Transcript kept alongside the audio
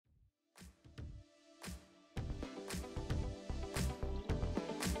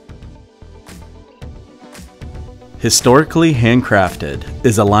Historically Handcrafted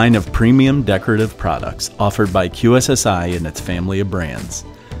is a line of premium decorative products offered by QSSI and its family of brands.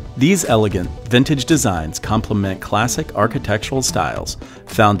 These elegant, vintage designs complement classic architectural styles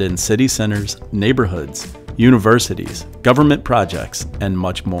found in city centers, neighborhoods, universities, government projects, and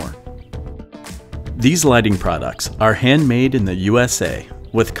much more. These lighting products are handmade in the USA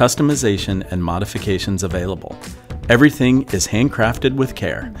with customization and modifications available. Everything is handcrafted with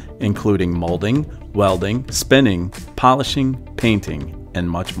care, including molding, welding, spinning, polishing, painting, and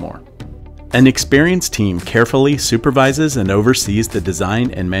much more. An experienced team carefully supervises and oversees the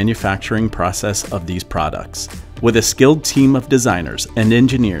design and manufacturing process of these products. With a skilled team of designers and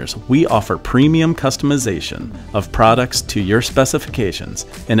engineers, we offer premium customization of products to your specifications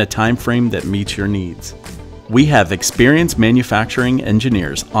in a time frame that meets your needs. We have experienced manufacturing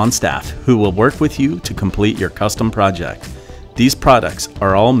engineers on staff who will work with you to complete your custom project. These products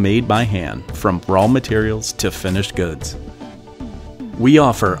are all made by hand, from raw materials to finished goods. We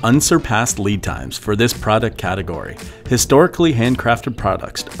offer unsurpassed lead times for this product category. Historically handcrafted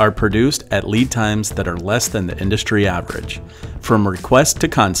products are produced at lead times that are less than the industry average. From request to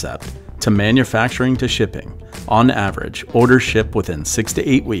concept, to manufacturing to shipping, on average, orders ship within 6 to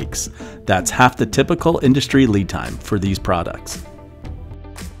 8 weeks. That's half the typical industry lead time for these products.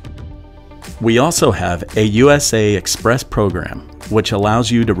 We also have a USA Express program, which allows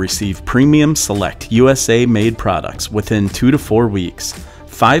you to receive premium select USA-made products within 2 to 4 weeks.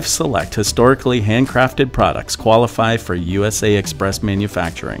 5 select historically handcrafted products qualify for USA Express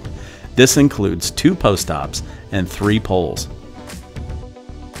manufacturing. This includes 2 post tops and 3 poles.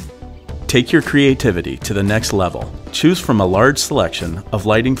 Take your creativity to the next level. Choose from a large selection of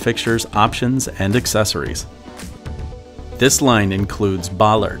lighting fixtures, options, and accessories. This line includes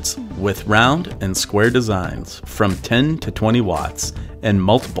bollards with round and square designs from 10 to 20 watts and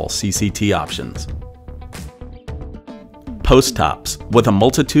multiple CCT options. Post tops with a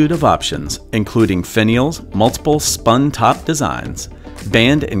multitude of options, including finials, multiple spun top designs,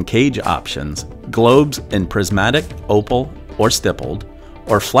 band and cage options, globes in prismatic, opal, or stippled,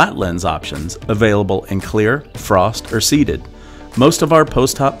 or flat lens options available in clear, frost, or seated. Most of our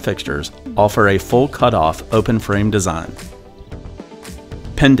post top fixtures offer a full cutoff open frame design.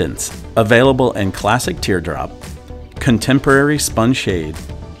 Pendants available in classic teardrop, contemporary spun shade,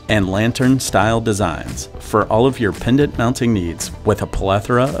 and lantern style designs for all of your pendant mounting needs with a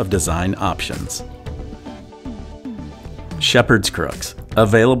plethora of design options. Shepherd's crooks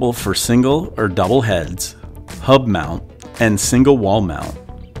available for single or double heads, hub mount, and single wall mount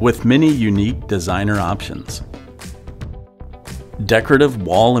with many unique designer options. Decorative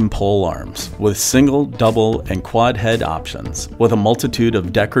wall and pole arms with single, double, and quad head options with a multitude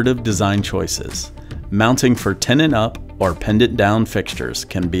of decorative design choices. Mounting for 10 and up or pendant down fixtures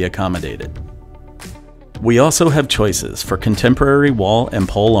can be accommodated. We also have choices for contemporary wall and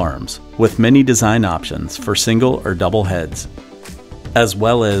pole arms with many design options for single or double heads, as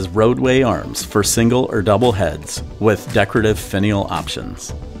well as roadway arms for single or double heads with decorative finial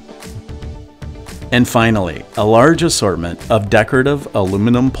options. And finally, a large assortment of decorative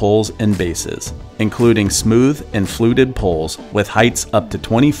aluminum poles and bases, including smooth and fluted poles with heights up to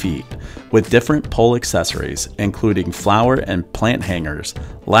 20 feet, with different pole accessories, including flower and plant hangers,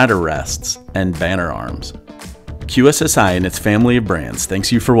 ladder rests, and banner arms. QSSI and its family of brands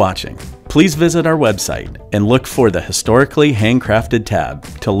thanks you for watching. Please visit our website and look for the Historically Handcrafted tab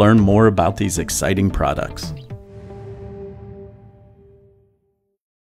to learn more about these exciting products.